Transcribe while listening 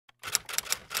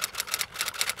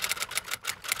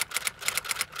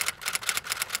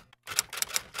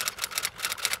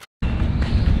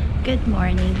Good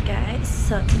morning, guys.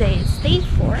 So today is day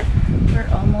 4. We're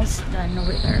almost done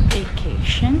with our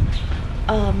vacation.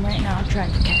 Right now I'm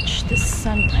trying to catch the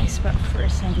sunrise, but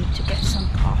first I need to get some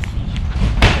coffee.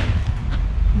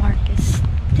 Mark is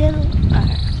still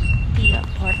at the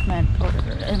apartment or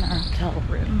in our hotel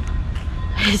room.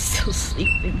 He's still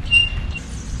sleeping.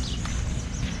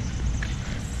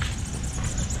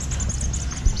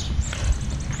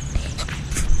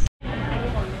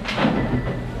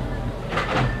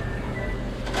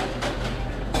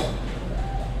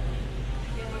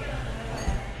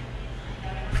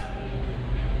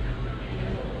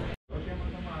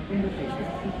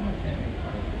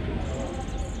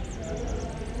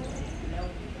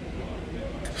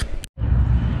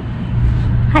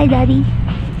 Hi, Daddy.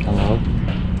 Hello.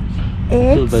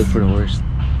 It's... Feel bad for the worst.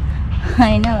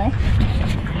 I know, eh?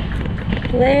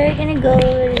 We're gonna go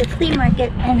to the flea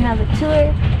market and have a tour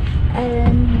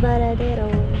in Varadero.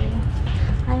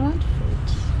 I want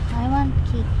fruits. I want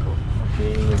Kiko.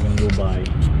 Okay, we're gonna go buy.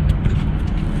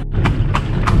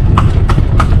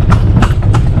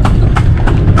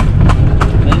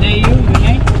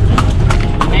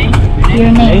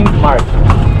 Your name? Mark.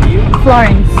 You?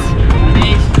 Florence. My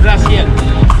name is Raciel.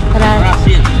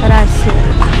 Raciel.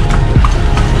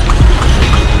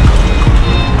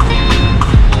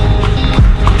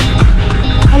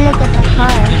 Oh, look at the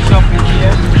car. Shopping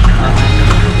here.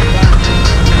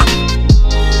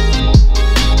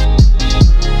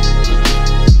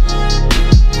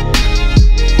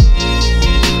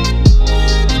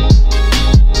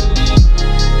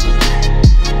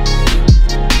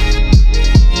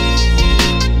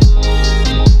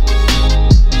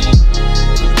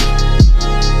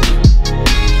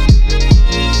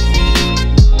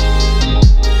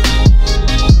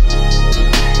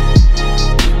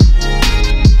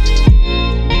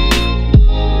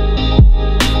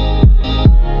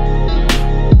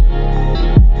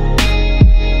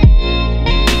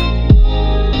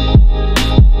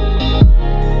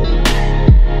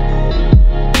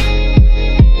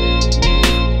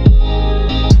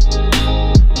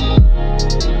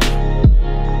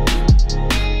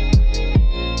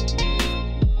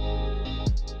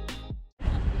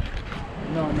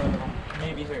 No.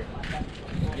 Maybe her.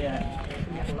 Yeah.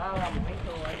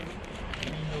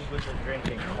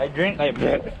 Drinking. I drink, I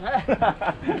bet.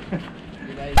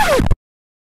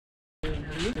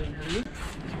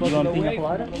 You want pina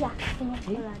colada? Yeah, pina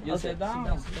colada. You sit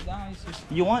down.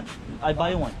 You want? I buy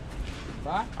you one.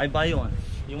 I buy you one.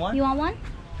 You want? You want one?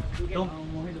 Don't.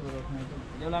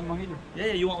 You like mojito?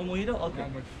 Yeah, you want a mojito? Okay.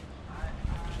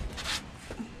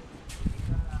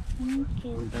 Thank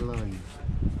you.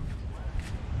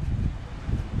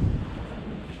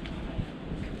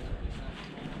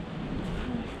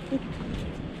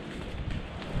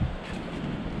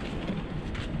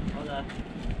 Hola.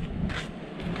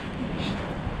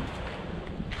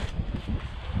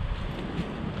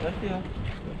 Gracias.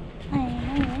 Ay,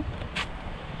 ay.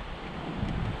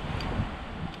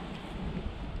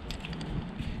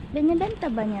 Binibenta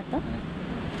ba niya to?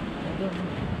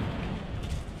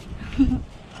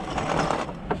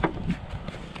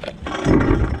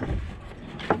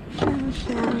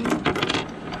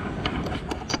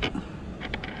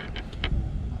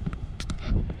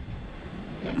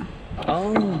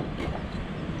 Oh.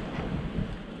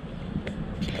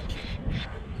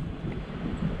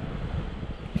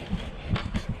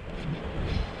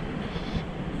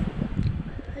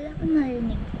 Wala ko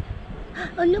narinig.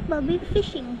 Oh, look, Bobby,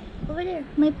 fishing. Over there.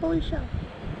 May pole siya.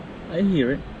 I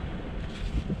hear it.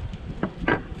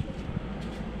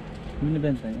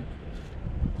 Binibenta niya.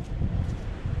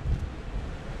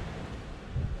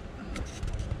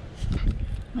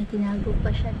 May tinago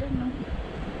pa siya doon, no?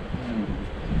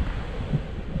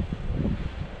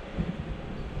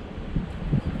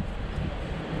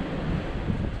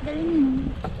 Galing mo.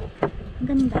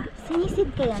 Ganda.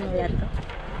 Sinisid kaya nila to?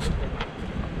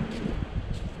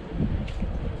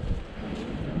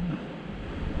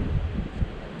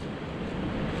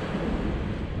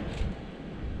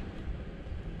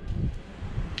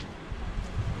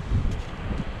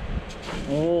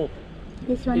 Oh.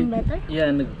 This one better? Yeah,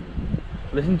 and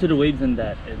listen to the waves and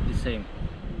that. It's the same.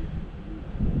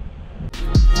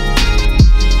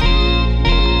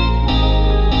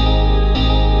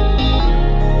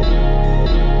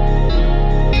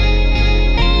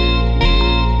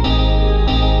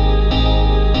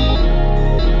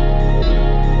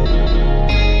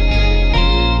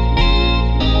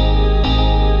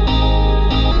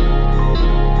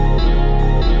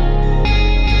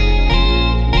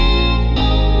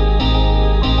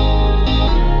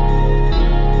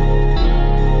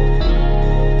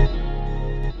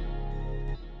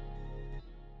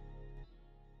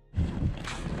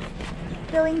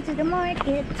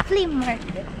 It's flea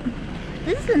market.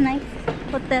 This is a nice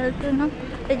hotel too, no?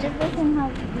 It just doesn't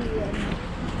have the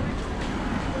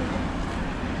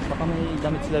Baka may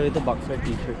damit sila rito, boxer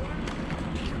t-shirt.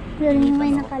 pero may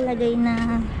nakalagay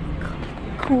na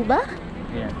Cuba?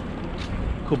 Ayan.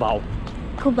 Cubao.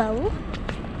 Cubao?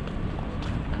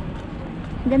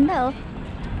 Ganda oh.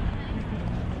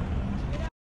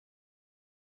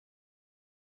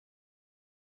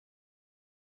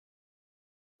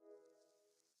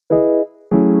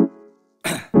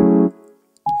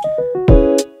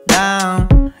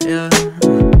 Down, yeah.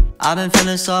 I've been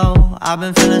feeling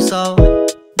so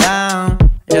down,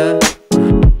 yeah.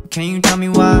 Can you tell me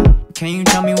why? Can you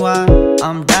tell me why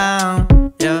I'm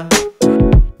down, yeah?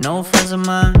 No friends of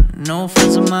mine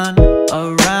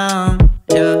around,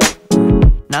 yeah.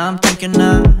 Now I'm thinking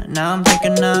I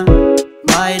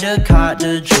might have caught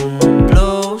the June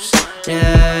blues,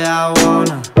 yeah. I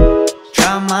wanna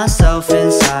drown myself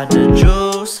inside the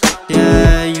juice,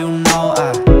 yeah. You know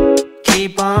I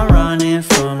keep on running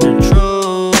from the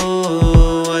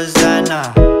truth. Was that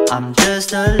not? I'm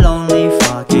just a lonely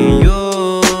fucking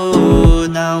you.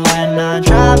 Now when I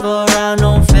drive around,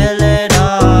 don't feel it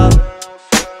up.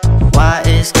 Why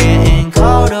it's getting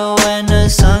colder when the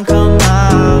sun come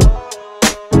out?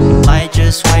 Might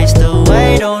just waste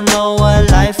away, don't know what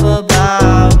life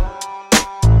about.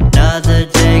 Another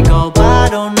day go by,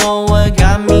 don't know what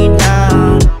got me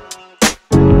down.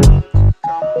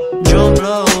 June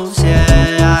blues,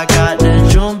 yeah, I got the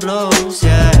June blues,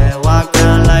 yeah. Walk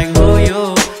around like who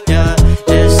you, yeah.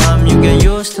 It's something you get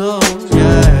used to,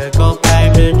 yeah. Go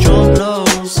blame the June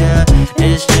blues, yeah.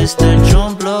 It's just the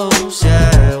June blues,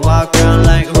 yeah. Walk around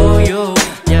like who you,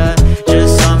 yeah.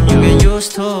 Just something you get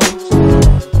used to.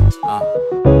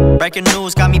 Breaking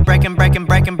news got me breaking.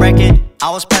 I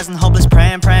was present, hopeless,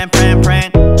 praying.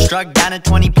 Struck down at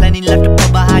 20, plenty left to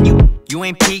put behind you. You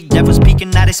ain't peaked, devil speaking,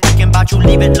 now they speaking about you,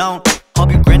 leave it alone.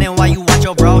 Hope you grinning while you watch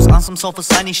your bros on some soulful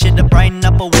sunny shit to brighten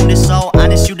up a wounded soul.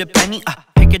 Honest, you the penny,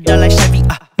 pick it up like Chevy,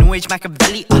 New Age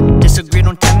Machiavelli, disagree,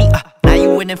 don't tell me, now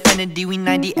you in infinity, we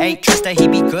 98, trust that he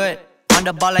be good. On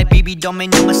the ball like BB, don't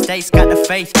make no mistakes, got the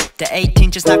faith. The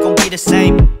 18 just not gon' be the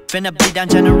same. Finna bleed down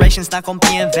generations, not gon'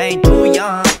 be in vain. Too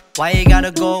young, why you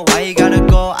gotta go,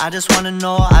 I just wanna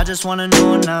know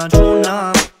now, true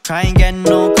numb. Crying getting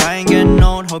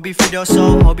old, hope you freed your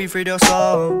soul,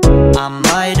 I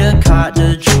might have caught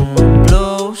the June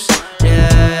blues,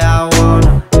 yeah. I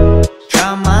wanna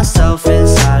drown myself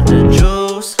inside the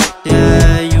juice,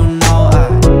 yeah. You know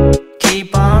I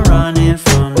keep on running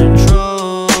from the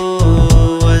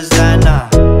truth. Was that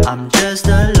not? I'm just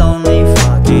a lonely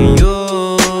fucking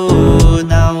you.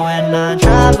 Now when I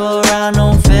drive around,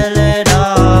 don't feel it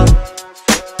up.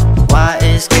 Why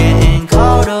it's getting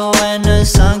colder when the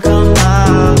sun come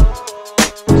out?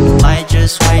 Might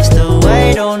just waste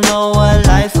away, don't know what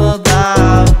life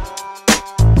about.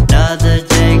 Another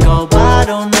day go by,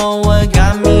 don't know what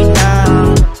got me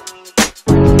down.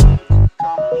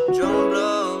 June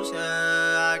blues,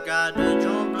 yeah, I got the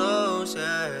June blues,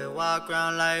 yeah. Walk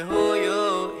around like who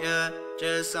you, yeah.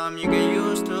 Just something you get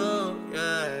used to,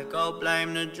 yeah. Go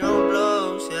blame the June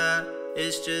blues, yeah.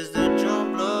 It's just the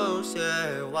June blues,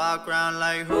 yeah. Walk around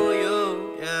like who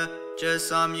you, yeah. Just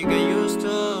something you get used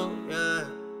to, yeah.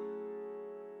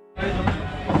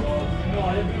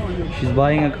 She's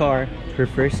buying a car, her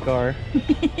first car.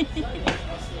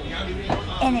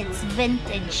 And it's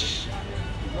vintage.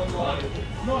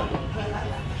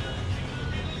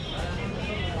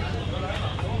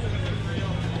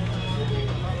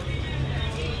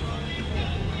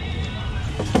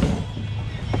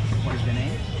 What is the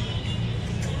name?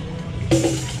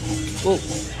 Oh.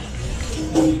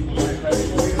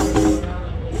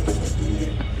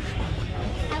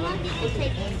 I want you to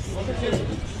take this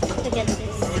to get this.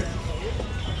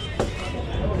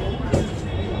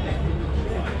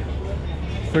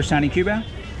 First time in Cuba?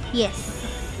 Yes.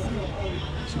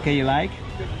 It's okay, you like?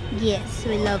 Yes,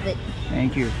 we love it.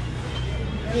 Thank you.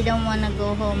 We don't want to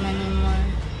go home anymore.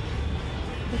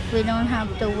 If we don't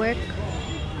have to work,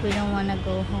 we don't want to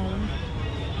go home.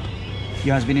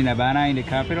 You has been in Havana, in the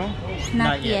capital?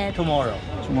 Not yet. Tomorrow.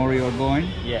 Tomorrow you're going?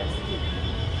 Yes.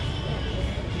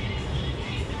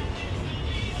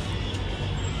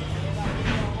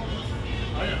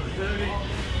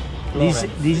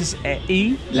 This is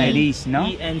E, like this, no?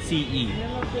 E-N-C-E.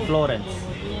 Florence.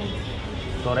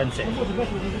 Florence.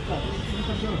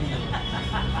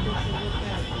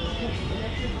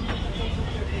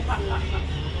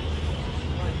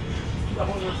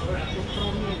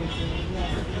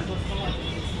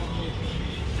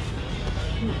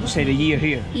 Say the year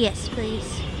here. Yes,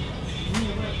 please.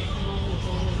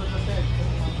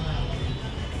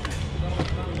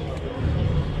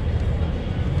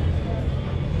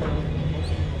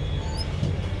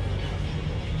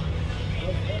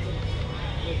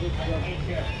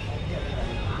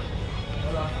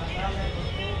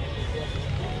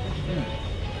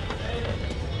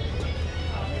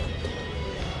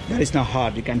 it's not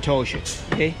hard. You can touch it.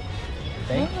 Okay.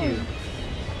 Thank you.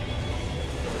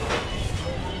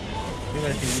 You're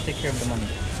welcome. You take care of the money.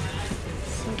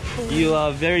 So cool. You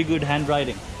are very good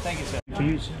handwriting. Thank you, sir. To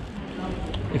use.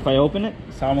 If I open it,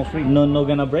 It's almost free. no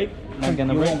gonna break. Not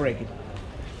gonna You break. won't break it.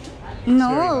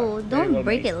 No, Very don't well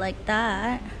break made. it like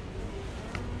that.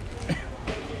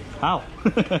 How?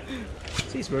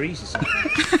 See, it's very easy. Sir.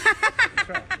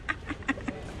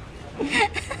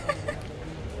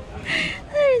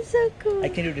 That is so cool. I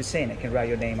can do the same. I can write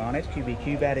your name on it. Could be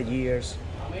Cuba, the years,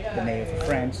 the name of your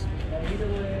friends.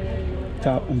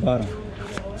 Top and bottom.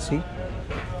 See?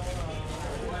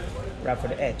 Right for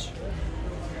the edge.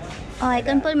 Oh, I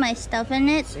can put my stuff in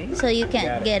it See? so you Got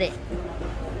can't it. get it.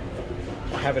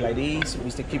 Have it like this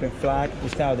with the Cuban flag,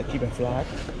 without the Cuban flag.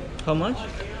 How much?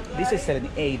 This is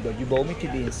 78, but you bought me to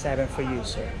be in 7 for you,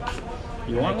 sir.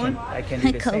 You want one? I can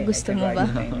do the Ikaw same. gusto I can mo write ba?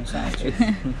 your name inside too.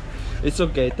 It's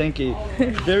okay. Thank you.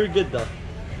 Very good though.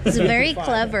 It's very 5.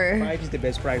 clever. 5 is the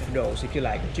best price for those, if you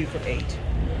like. 2 for 8.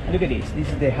 Look at this. This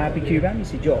is the Happy Cuban.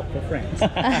 It's a joke for friends. You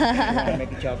want to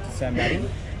make a joke to somebody?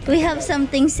 We have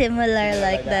something similar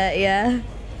like that, yeah.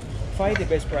 5 the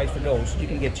best price for those. You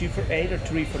can get 2 for 8 or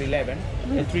 3 for 11.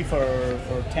 And 3 for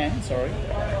 10, sorry.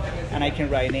 And I can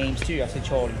write names too, as I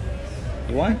told you.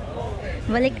 You want?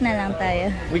 Balik na lang tayo.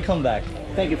 We come back.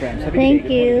 Thank you, friends. Have a good Thank day.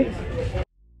 Good you. holidays.